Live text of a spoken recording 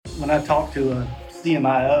when I talk to a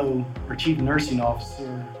CMIO or chief nursing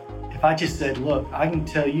officer, if I just said, look, I can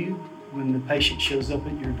tell you when the patient shows up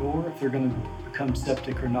at your door if they're going to become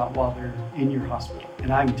septic or not while they're in your hospital.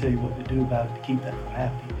 And I can tell you what to do about it to keep that from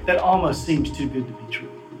happening. That almost seems too good to be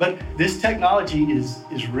true. But this technology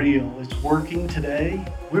is real. It's working today.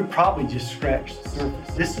 We're probably just scratched the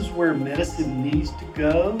surface. This is where medicine needs to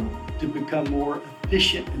go to become more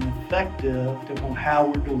efficient and effective on how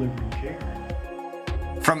we're delivering care.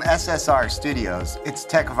 From SSR Studios, it's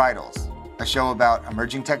Tech Vitals, a show about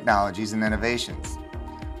emerging technologies and innovations.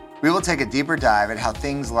 We will take a deeper dive at how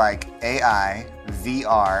things like AI,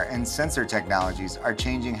 VR, and sensor technologies are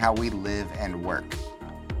changing how we live and work.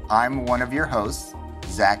 I'm one of your hosts,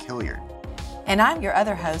 Zach Hilliard. And I'm your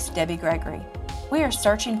other host, Debbie Gregory. We are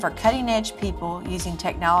searching for cutting-edge people using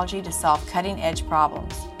technology to solve cutting-edge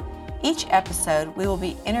problems. Each episode, we will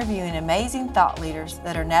be interviewing amazing thought leaders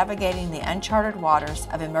that are navigating the uncharted waters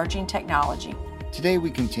of emerging technology. Today, we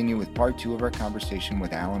continue with part 2 of our conversation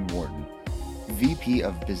with Alan Warden, VP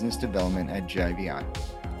of Business Development at Jivion,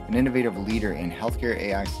 an innovative leader in healthcare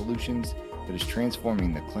AI solutions that is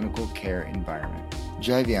transforming the clinical care environment.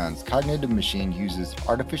 Jivion's cognitive machine uses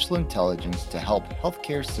artificial intelligence to help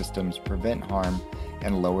healthcare systems prevent harm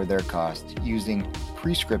and lower their costs using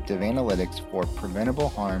prescriptive analytics for preventable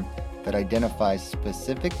harm that identifies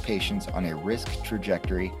specific patients on a risk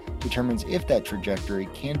trajectory, determines if that trajectory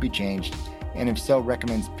can be changed, and if so,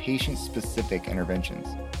 recommends patient-specific interventions.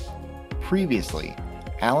 Previously,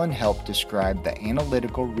 Alan helped describe the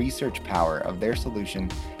analytical research power of their solution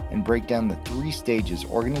and break down the 3 stages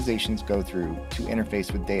organizations go through to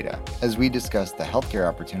interface with data. As we discussed the healthcare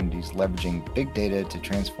opportunities leveraging big data to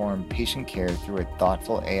transform patient care through a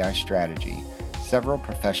thoughtful AI strategy, several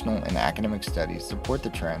professional and academic studies support the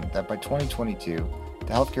trend that by 2022, the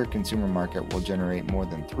healthcare consumer market will generate more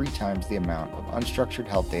than 3 times the amount of unstructured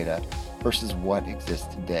health data versus what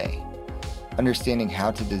exists today. Understanding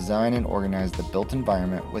how to design and organize the built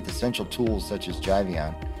environment with essential tools such as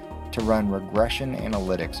Jivion to run regression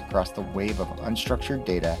analytics across the wave of unstructured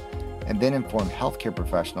data and then inform healthcare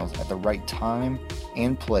professionals at the right time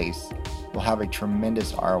and place will have a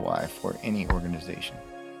tremendous ROI for any organization.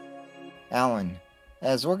 Alan,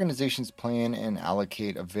 as organizations plan and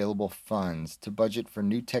allocate available funds to budget for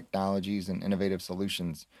new technologies and innovative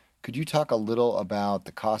solutions, could you talk a little about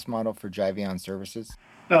the cost model for Jivion services?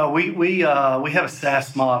 No, we have a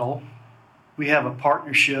SaaS model. We have a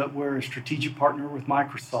partnership. We're a strategic partner with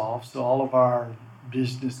Microsoft, so all of our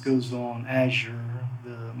business goes on Azure,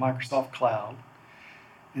 the Microsoft cloud.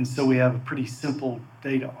 And so we have a pretty simple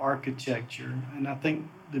data architecture. And I think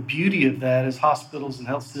the beauty of that is hospitals and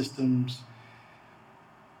health systems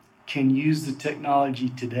can use the technology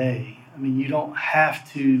today. I mean, you don't have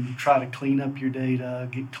to try to clean up your data,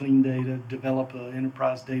 get clean data, develop an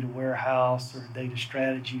enterprise data warehouse or data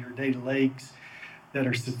strategy or data lakes that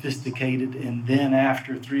are sophisticated, and then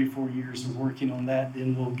after 3 or 4 years of working on that,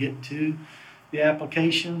 then we'll get to the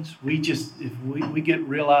applications. If we get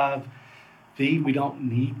real live feed, we don't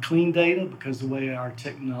need clean data because the way our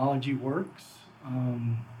technology works,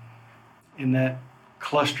 in that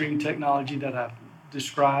clustering technology that I've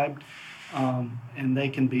described, and they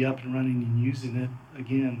can be up and running and using it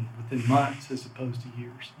again within months as opposed to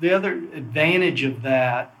years. The other advantage of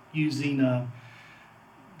that, using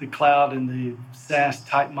the cloud and the SaaS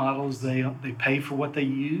type models, they pay for what they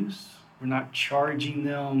use. We're not charging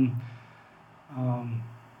them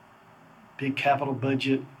big capital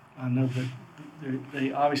budget. I know that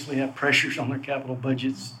they obviously have pressures on their capital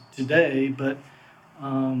budgets today, but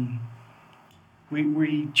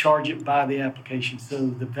we charge it by the application. So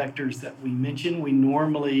the vectors that we mentioned, we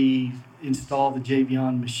normally install the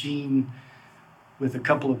Jivion machine with a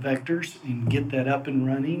couple of vectors and get that up and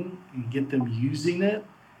running and get them using it.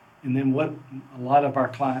 And then what a lot of our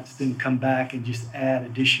clients then come back and just add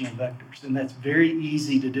additional vectors. And that's very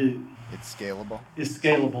easy to do. It's scalable? It's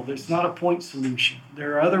scalable. It's not a point solution.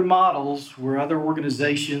 There are other models where other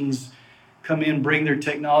organizations come in, bring their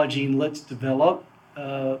technology, and let's develop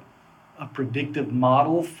a predictive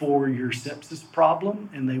model for your sepsis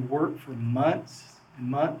problem. And they work for months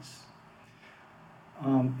and months.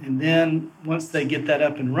 And then once they get that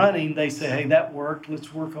up and running, they say, hey, that worked.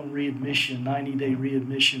 Let's work on readmission, 90-day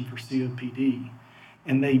readmission for COPD.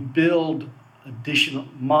 And they build additional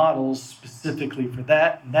models specifically for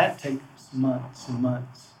that. And that takes months and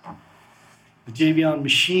months. The Jivion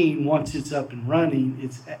machine, once it's up and running,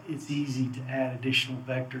 it's easy to add additional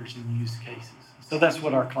vectors and use cases. So that's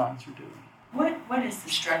what our clients are doing. What is the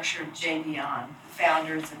structure of Jivion,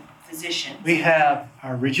 founders and physicians? We have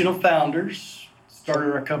our original founders.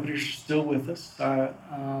 Started our company, are still with us.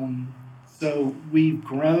 So we've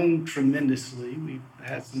grown tremendously. We've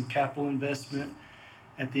had some capital investment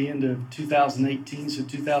at the end of 2018, so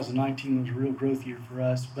 2019 was a real growth year for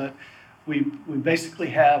us. But we basically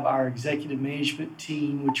have our executive management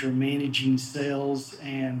team, which are managing sales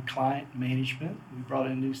and client management. We brought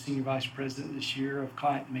in a new senior vice president this year of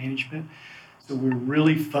client management. So we're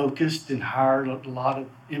really focused and hired a lot of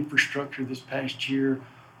infrastructure this past year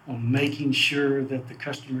on making sure that the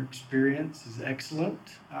customer experience is excellent,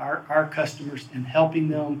 our customers, and helping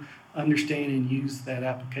them understand and use that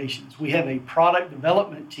applications. We have a product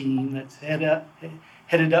development team that's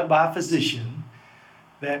headed up by a physician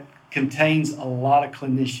that contains a lot of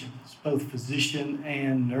clinicians, both physician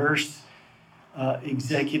and nurse,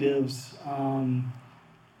 executives, and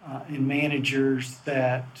managers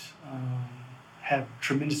that have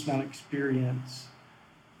tremendous amount of experience.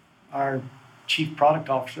 Our chief product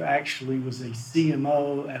officer actually was a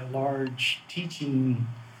CMO at a large teaching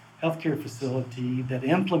healthcare facility that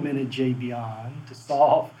implemented JBeyond to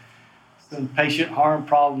solve some patient harm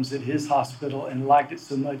problems at his hospital, and liked it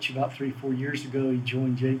so much about 3-4 years ago he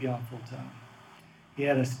joined JBeyond full-time. He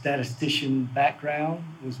had a statistician background,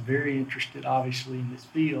 was very interested obviously in this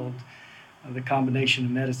field, the combination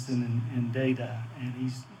of medicine and data, and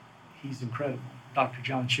he's incredible. Dr.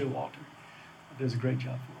 John Showalter does a great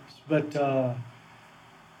job for us. But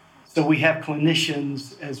so we have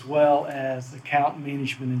clinicians as well as account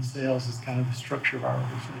management and sales as kind of the structure of our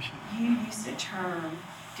organization. You used the term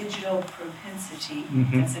digital propensity.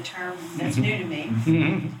 That's a term that's new to me.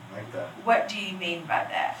 Like that. What do you mean by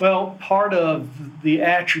that? Well, part of the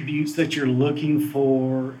attributes that you're looking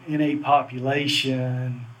for in a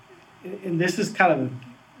population, and this is kind of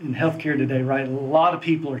in healthcare today, right? A lot of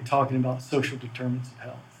people are talking about social determinants of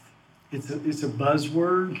health. It's a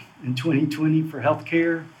buzzword in 2020 for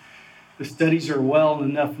healthcare. The studies are well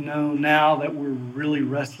enough known now that we're really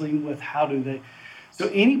wrestling with how do they. So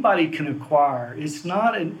anybody can acquire.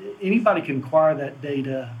 Anybody can acquire that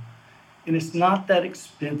data, and it's not that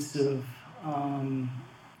expensive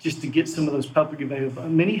just to get some of those publicly available.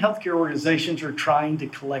 Many healthcare organizations are trying to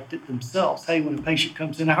collect it themselves. Hey, when a patient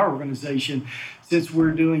comes in our organization, since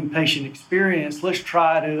we're doing patient experience, let's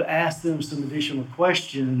try to ask them some additional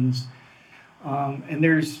questions. And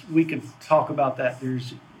we could talk about that.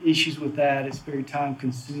 There's issues with that. It's very time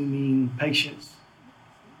consuming. Patients,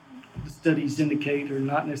 the studies indicate, are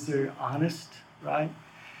not necessarily honest, right?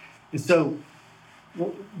 And so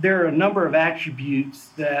there are a number of attributes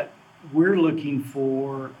that we're looking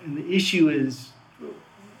for, and the issue is,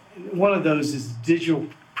 one of those is digital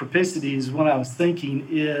propensity. Is what I was thinking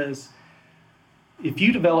is, if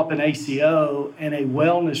you develop an ACO and a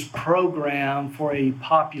wellness program for a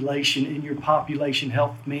population in your population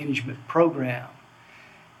health management program,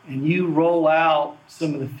 and you roll out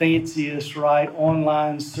some of the fanciest, right,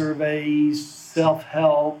 online surveys,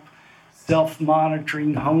 self-help,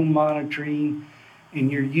 self-monitoring, home monitoring,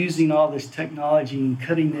 and you're using all this technology and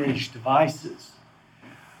cutting-edge devices.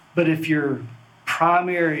 But if your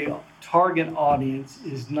primary target audience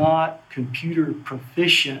is not computer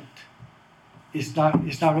proficient, it's not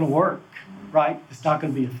going to work, right? It's not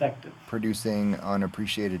going to be effective. Producing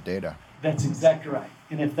unappreciated data. That's exactly right.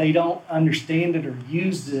 And if they don't understand it or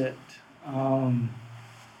use it,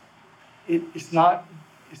 it's not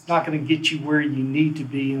going to get you where you need to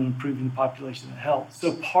be in improving the population health.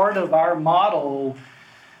 So part of our model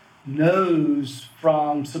knows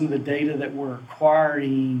from some of the data that we're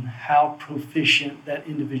acquiring how proficient that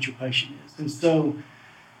individual patient is. And so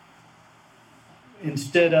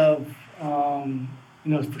instead of,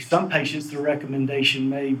 for some patients, the recommendation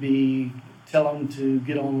may be tell them to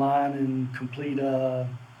get online and complete a,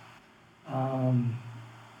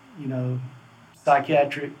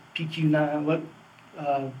 psychiatric PQ9,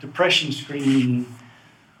 depression screening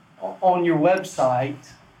on your website.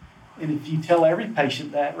 And if you tell every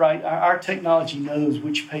patient that, right, our technology knows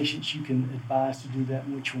which patients you can advise to do that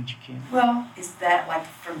and which ones you can't. Well, is that like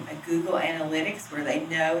from a Google Analytics where they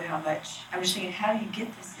know how much? I'm just thinking, how do you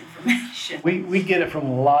get this information? We get it from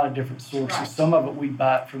a lot of different sources. Right. Some of it we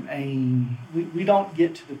buy it from AIM. We don't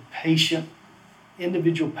get to the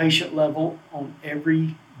individual patient level on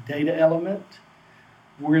every data element.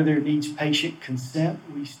 Where there needs patient consent,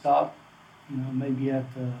 we stop, maybe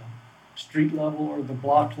at the street level or the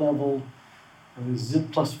block level or the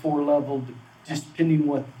ZIP +4 level, just depending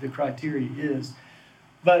what the criteria is.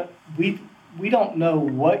 But we don't know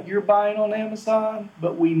what you're buying on Amazon,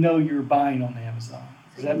 but we know you're buying on Amazon.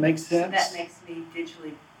 Does that make sense? So that makes me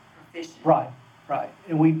digitally proficient. Right.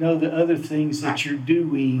 And we know the other things that you're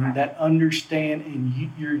doing that understand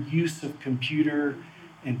your use of computer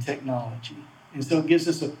and technology. And so it gives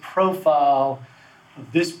us a profile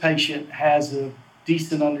of this patient has a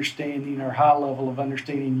decent understanding or high level of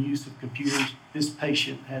understanding and use of computers. This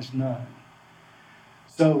patient has none.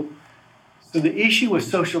 So the issue with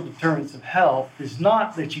social determinants of health is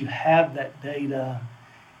not that you have that data,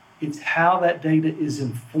 it's how that data is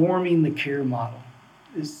informing the care model.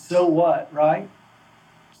 Is so what, right?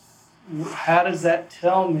 How does that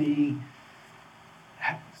tell me?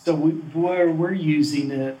 So where we're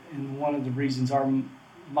using it, and one of the reasons our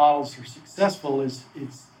models are successful is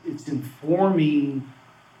it's informing.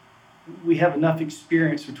 We have enough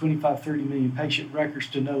experience with 25, 30 million patient records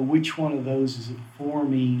to know which one of those is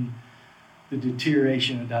informing the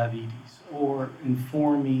deterioration of diabetes or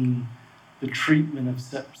informing the treatment of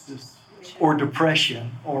sepsis or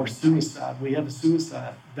depression or suicide. We have a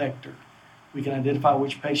suicide vector. We can identify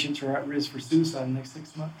which patients are at risk for suicide in the next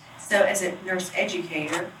 6 months. So as a nurse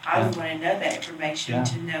educator, I would want to know that information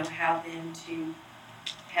to know how then to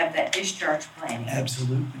have that discharge planning.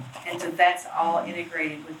 Absolutely. And so that's all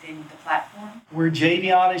integrated within the platform? Where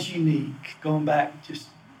Javion is unique, going back just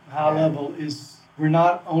high level, is we're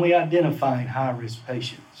not only identifying high-risk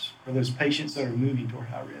patients or those patients that are moving toward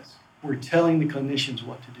high risk. We're telling the clinicians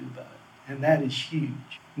what to do about it, and that is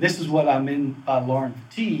huge. And this is what I meant by alarm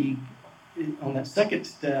fatigue. On that second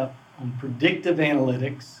step, on predictive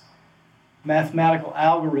analytics, mathematical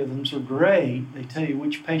algorithms are great. They tell you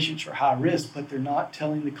which patients are high risk, but they're not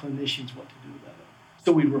telling the clinicians what to do about it.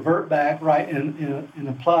 So we revert back, right, and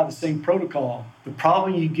apply the same protocol. The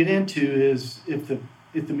problem you get into is if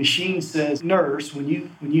the machine says, nurse, when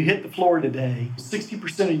you hit the floor today,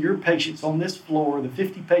 60% of your patients on this floor, the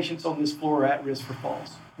 50 patients on this floor are at risk for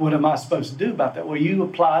falls. What am I supposed to do about that? Well, you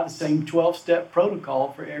apply the same 12-step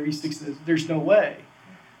protocol for every 6. There's no way.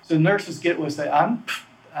 So nurses will say,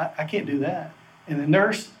 I can't do that. And the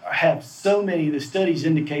nurse have so many, the studies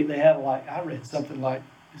indicate they have I read something like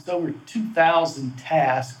it's over 2,000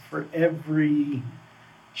 tasks for every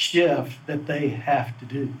shift that they have to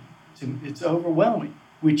do. It's overwhelming,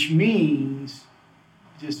 which means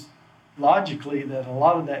just logically that a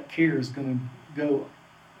lot of that care is going to go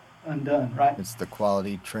undone, right? It's the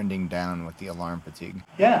quality trending down with the alarm fatigue.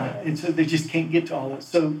 Yeah, and so they just can't get to all that.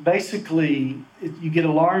 So basically, you get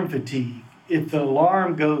alarm fatigue. If the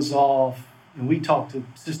alarm goes off, and we talk to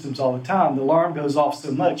systems all the time, the alarm goes off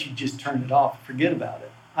so much, you just turn it off and forget about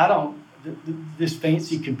it. This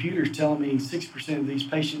fancy computer's telling me 6% of these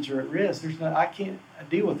patients are at risk. I can't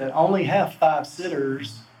deal with that. I only have 5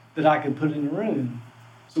 sitters that I can put in the room.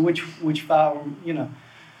 So which 5,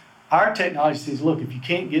 Our technology says, look, if you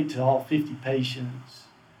can't get to all 50 patients,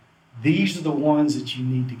 these are the ones that you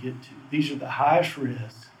need to get to. These are the highest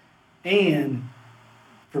risk. And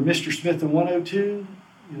for Mr. Smith in 102,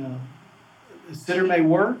 a sitter may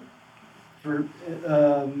work. For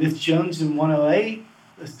Ms. Jones in 108,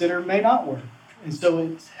 a sitter may not work. And so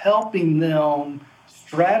it's helping them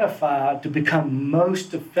stratify to become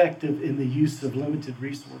most effective in the use of limited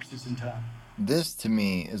resources and time. This, to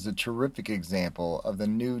me, is a terrific example of the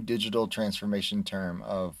new digital transformation term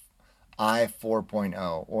of I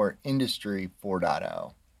 4.0 or Industry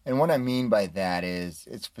 4.0. And what I mean by that is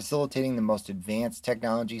it's facilitating the most advanced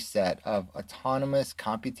technology set of autonomous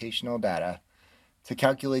computational data to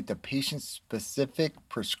calculate the patient's specific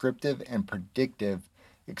prescriptive and predictive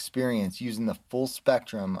experience using the full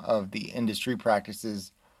spectrum of the industry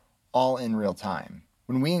practices all in real time.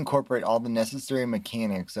 When we incorporate all the necessary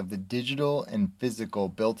mechanics of the digital and physical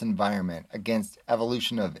built environment against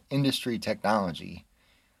evolution of industry technology,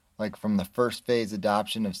 like from the first phase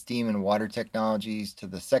adoption of steam and water technologies to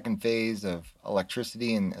the second phase of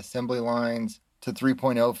electricity and assembly lines, to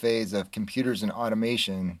 3.0 phase of computers and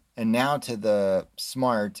automation, and now to the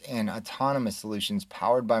smart and autonomous solutions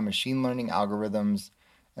powered by machine learning algorithms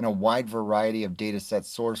and a wide variety of data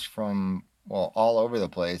sets sourced from, all over the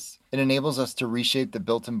place, it enables us to reshape the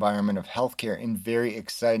built environment of healthcare in very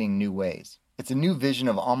exciting new ways. It's a new vision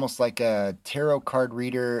of almost like a tarot card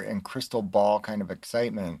reader and crystal ball kind of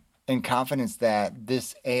excitement and confidence that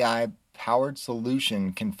this AI-powered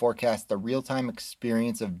solution can forecast the real-time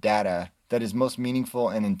experience of data that is most meaningful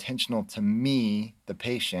and intentional to me, the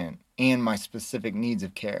patient, and my specific needs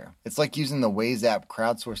of care. It's like using the Waze app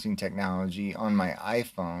crowdsourcing technology on my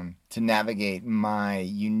iPhone to navigate my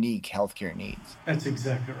unique healthcare needs. That's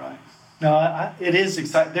exactly right. No, it is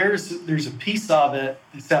exciting. There's a piece of it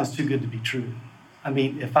that sounds too good to be true. I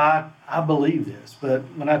mean, if I believe this, but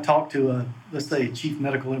when I talk to let's say a chief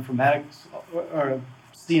medical informatics or a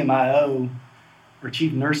CMIO or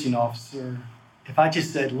chief nursing officer, if I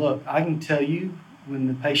just said, look, I can tell you when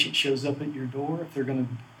the patient shows up at your door if they're going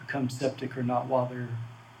to become septic or not while they're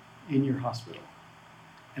in your hospital.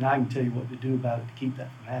 And I can tell you what to do about it to keep that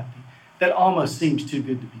from happening. that almost seems too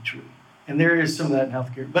good to be true. And there is some of that in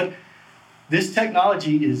healthcare. But this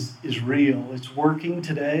technology is real. It's working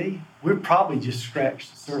today. We're probably just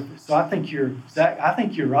scratched the surface. So I think Zach, I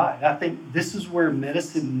think you're right. I think this is where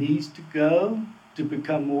medicine needs to go to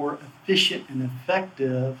become more efficient and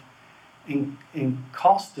effective and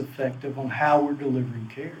cost effective on how we're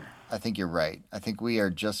delivering care. I think you're right. I think we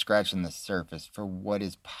are just scratching the surface for what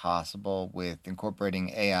is possible with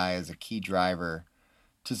incorporating AI as a key driver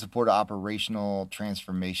to support operational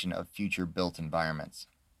transformation of future built environments.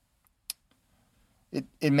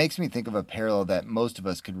 It makes me think of a parallel that most of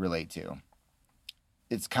us could relate to.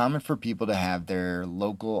 It's common for people to have their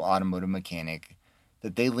local automotive mechanic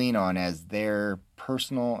that they lean on as their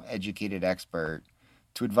personal educated expert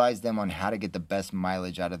to advise them on how to get the best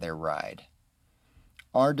mileage out of their ride.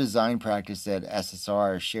 Our design practice at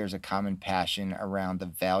SSR shares a common passion around the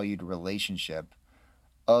valued relationship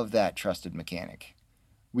of that trusted mechanic.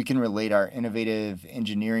 We can relate our innovative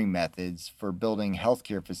engineering methods for building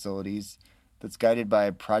healthcare facilities that's guided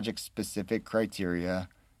by project-specific criteria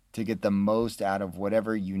to get the most out of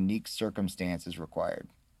whatever unique circumstance is required.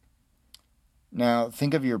 Now,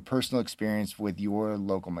 think of your personal experience with your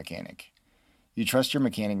local mechanic. You trust your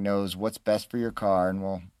mechanic knows what's best for your car and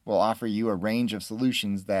will offer you a range of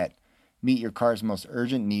solutions that meet your car's most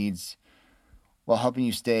urgent needs while helping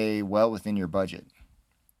you stay well within your budget.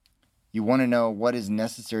 You want to know what is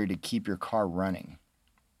necessary to keep your car running.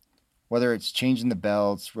 Whether it's changing the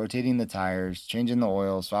belts, rotating the tires, changing the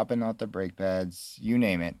oil, swapping out the brake pads, you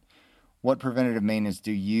name it. What preventative maintenance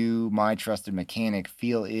do you, my trusted mechanic,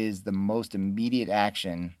 feel is the most immediate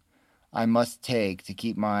action I must take to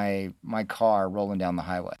keep my car rolling down the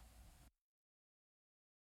highway?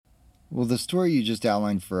 Well, the story you just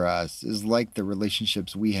outlined for us is like the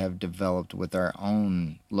relationships we have developed with our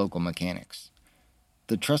own local mechanics.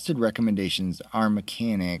 The trusted recommendations our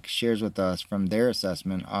mechanic shares with us from their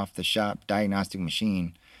assessment off the shop diagnostic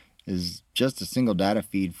machine is just a single data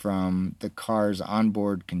feed from the car's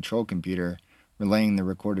onboard control computer relaying the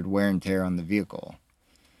recorded wear and tear on the vehicle.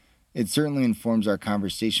 It certainly informs our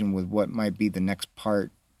conversation with what might be the next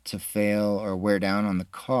part to fail or wear down on the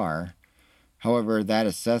car. However, that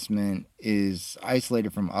assessment is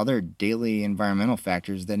isolated from other daily environmental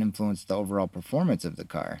factors that influence the overall performance of the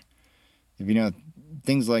car. If you know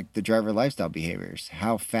things like the driver lifestyle behaviors,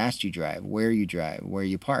 how fast you drive, where you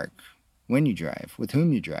park, when you drive, with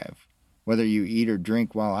whom you drive, whether you eat or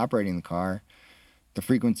drink while operating the car, the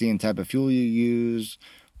frequency and type of fuel you use,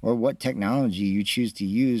 or what technology you choose to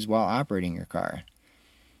use while operating your car.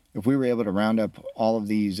 If we were able to round up all of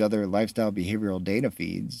these other lifestyle behavioral data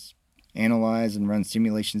feeds, analyze and run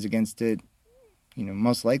simulations against it,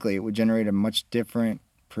 most likely it would generate a much different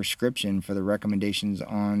prescription for the recommendations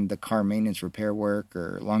on the car maintenance, repair work,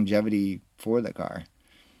 or longevity for the car.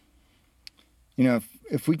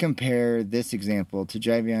 If we compare this example to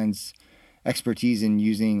Jivion's expertise in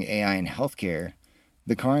using AI in healthcare,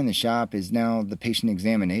 the car in the shop is now the patient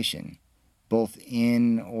examination, both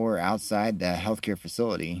in or outside the healthcare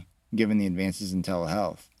facility, given the advances in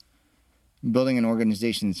telehealth. Building an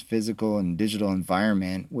organization's physical and digital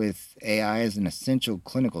environment with AI as an essential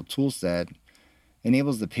clinical toolset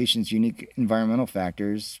enables the patient's unique environmental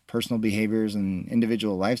factors, personal behaviors, and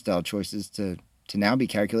individual lifestyle choices to now be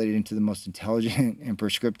calculated into the most intelligent and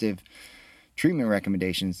prescriptive treatment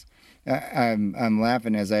recommendations. I'm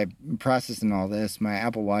laughing as I'm processing all this. My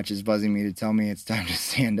Apple Watch is buzzing me to tell me it's time to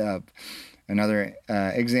stand up. Another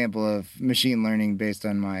example of machine learning based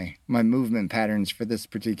on my movement patterns for this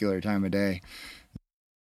particular time of day.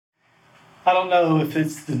 I don't know if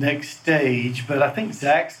it's the next stage, but I think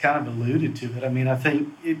Zach's kind of alluded to it. I mean, I think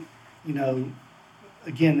it,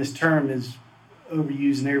 again, this term is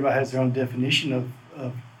overused and everybody has their own definition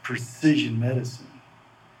of precision medicine.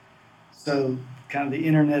 So kind of the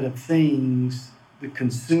Internet of Things, the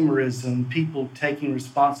consumerism, people taking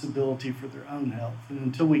responsibility for their own health. And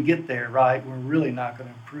until we get there, right, we're really not going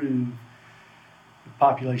to improve the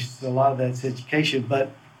population. So a lot of that's education.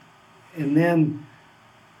 And then,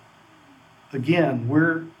 again,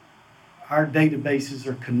 our databases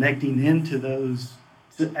are connecting into those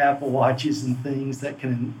to Apple Watches and things that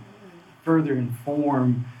can further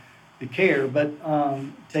inform the care, but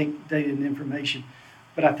take data and information.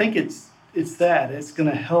 But I think it's going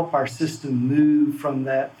to help our system move from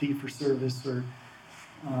that fee-for-service or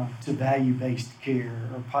to value-based care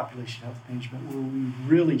or population health management, where we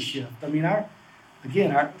really shift. I mean,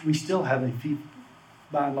 we still have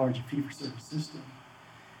by and large, a fee-for-service system.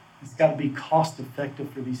 It's got to be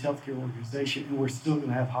cost-effective for these healthcare organizations, and we're still going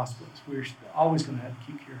to have hospitals. We're always going to have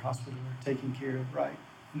acute care hospitals that are taking care of, right,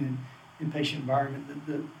 in an inpatient environment,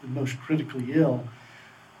 the most critically ill.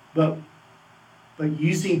 But but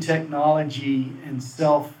using technology and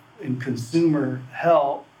consumer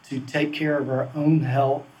health to take care of our own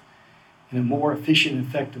health in a more efficient and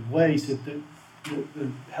effective way so that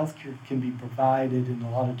the healthcare can be provided in a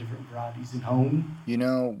lot of different varieties in home.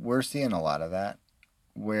 We're seeing a lot of that,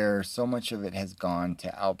 where so much of it has gone to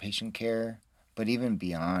outpatient care, but even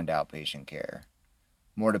beyond outpatient care,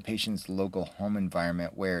 more to patients' local home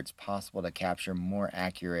environment where it's possible to capture more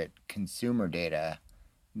accurate consumer data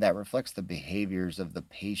that reflects the behaviors of the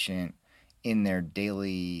patient in their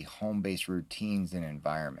daily home-based routines and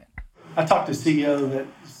environment. I talked to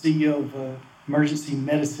CEO of an emergency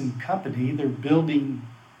medicine company. They're building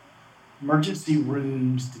emergency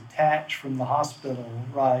rooms detached from the hospital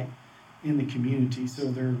right in the community.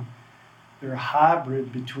 So they're a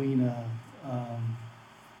hybrid between a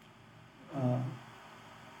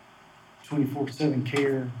 24/7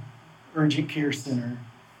 care, urgent care center,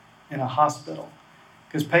 and a hospital.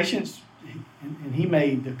 Because patients, and he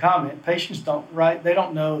made the comment, patients they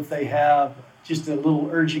don't know if they have just a little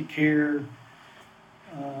urgent care,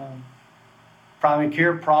 primary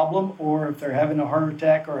care problem, or if they're having a heart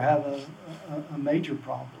attack or have a major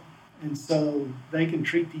problem. And so they can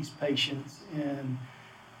treat these patients, and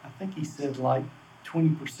I think he said like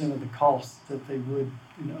 20% of the cost that they would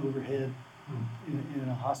in overhead in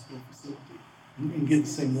a hospital facility and get the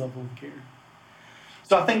same level of care.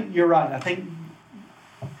 So I think you're right.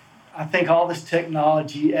 I think all this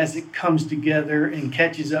technology, as it comes together and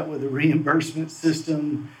catches up with the reimbursement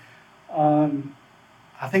system,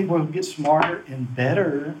 I think we'll get smarter and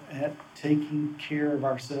better at taking care of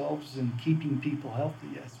ourselves and keeping people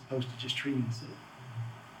healthy as opposed to just treating sick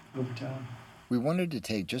over time. We wanted to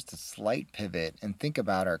take just a slight pivot and think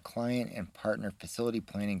about our client and partner facility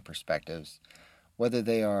planning perspectives, whether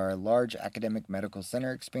they are large academic medical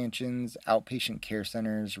center expansions, outpatient care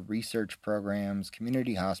centers, research programs,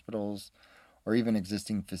 community hospitals, or even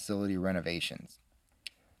existing facility renovations.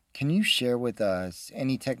 Can you share with us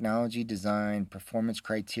any technology design performance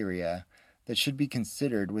criteria that should be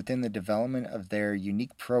considered within the development of their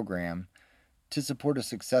unique program to support a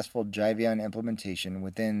successful Jivion implementation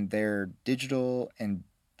within their digital and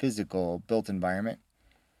physical built environment?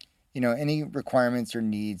 Any requirements or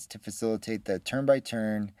needs to facilitate the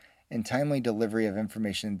turn-by-turn and timely delivery of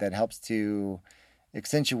information that helps to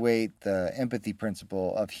accentuate the empathy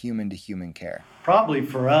principle of human-to-human care? Probably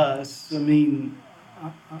for us,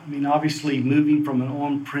 obviously moving from an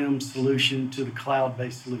on-prem solution to the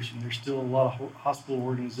cloud-based solution, there's still a lot of hospital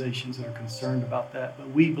organizations that are concerned about that, but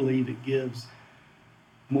we believe it gives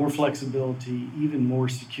more flexibility, even more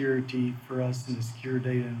security for us in a secure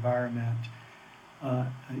data environment,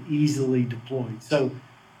 easily deployed. So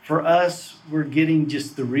for us, we're getting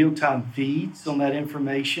just the real-time feeds on that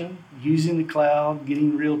information, using the cloud,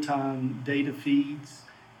 getting real-time data feeds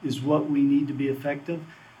is what we need to be effective.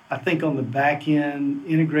 I think on the back end,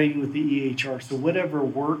 integrating with the EHR, so whatever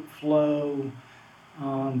workflow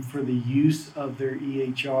for the use of their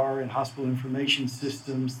EHR and hospital information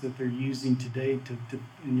systems that they're using today,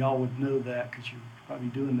 and y'all would know that because you're probably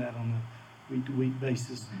doing that on a week-to-week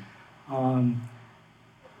basis,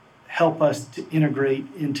 help us to integrate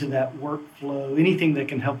into that workflow. Anything that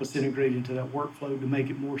can help us integrate into that workflow to make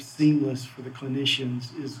it more seamless for the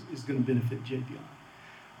clinicians is going to benefit Jivion.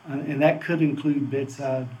 And that could include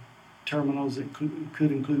bedside terminals. It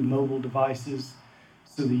could include mobile devices.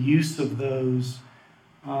 So the use of those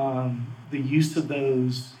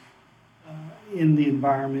in the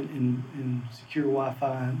environment in secure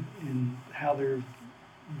Wi-Fi and how they're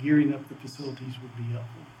gearing up the facilities would be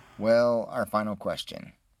helpful. Well, our final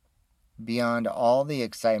question. Beyond all the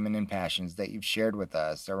excitement and passions that you've shared with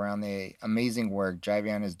us around the amazing work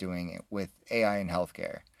Jivion is doing with AI in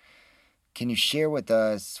healthcare, can you share with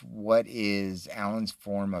us what is Alan's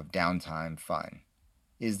form of downtime fun?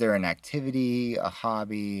 Is there an activity, a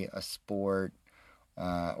hobby, a sport,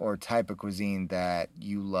 or type of cuisine that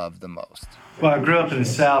you love the most? Well, I grew up in the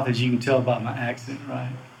South, as you can tell by my accent,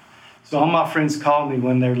 right? So all my friends call me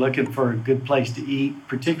when they're looking for a good place to eat,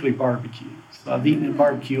 particularly barbecue. So I've eaten at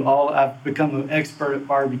barbecue I've become an expert at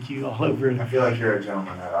barbecue all over. I feel like you're a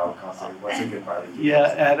gentleman that I would constantly, what's a good barbecue?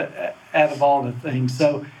 Yeah, out of all the things.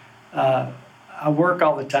 So I work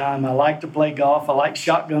all the time. I like to play golf. I like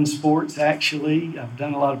shotgun sports, actually. I've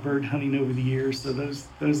done a lot of bird hunting over the years. So those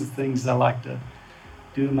are things I like to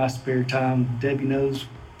do in my spare time. Debbie knows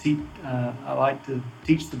I like to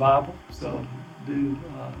teach the Bible. So do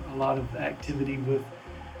a lot of activity with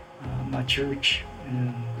my church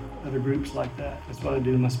and other groups like that. That's what I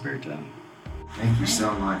do in my spare time. Thank you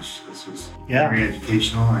so much. This was very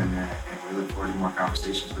educational, and we look forward to more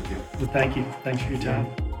conversations with you. Well, thank you. Thanks for your time.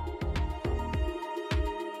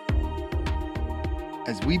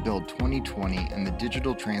 as we build 2020 and the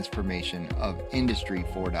digital transformation of Industry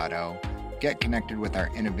 4.0, get connected with our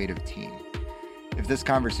innovative team. If this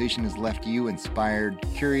conversation has left you inspired,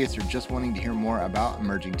 curious, or just wanting to hear more about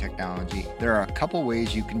emerging technology, there are a couple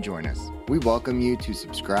ways you can join us. We welcome you to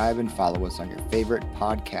subscribe and follow us on your favorite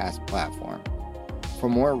podcast platform. For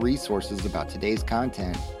more resources about today's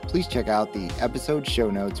content, please check out the episode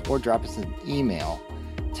show notes or drop us an email,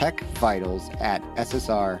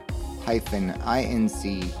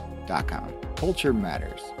 techvitals@ssr-inc.com. Culture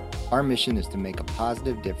matters. Our mission is to make a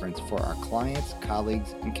positive difference for our clients,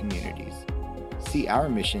 colleagues, and communities. See our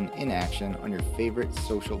mission in action on your favorite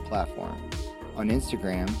social platform. On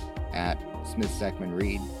Instagram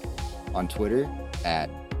 @SmithSeckman-Reed, on Twitter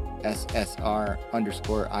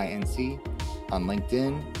 @SSR_INC, on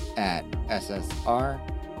LinkedIn @SSR,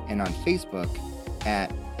 and on Facebook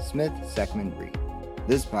 @SmithSeckman-Reed.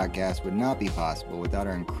 This podcast would not be possible without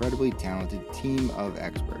our incredibly talented team of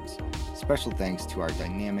experts. Special thanks to our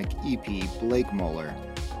dynamic EP, Blake Moeller,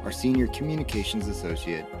 our Senior Communications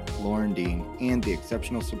Associate, Lauren Dean, and the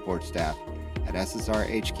exceptional support staff at SSR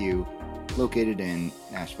HQ, located in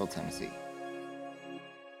Nashville, Tennessee.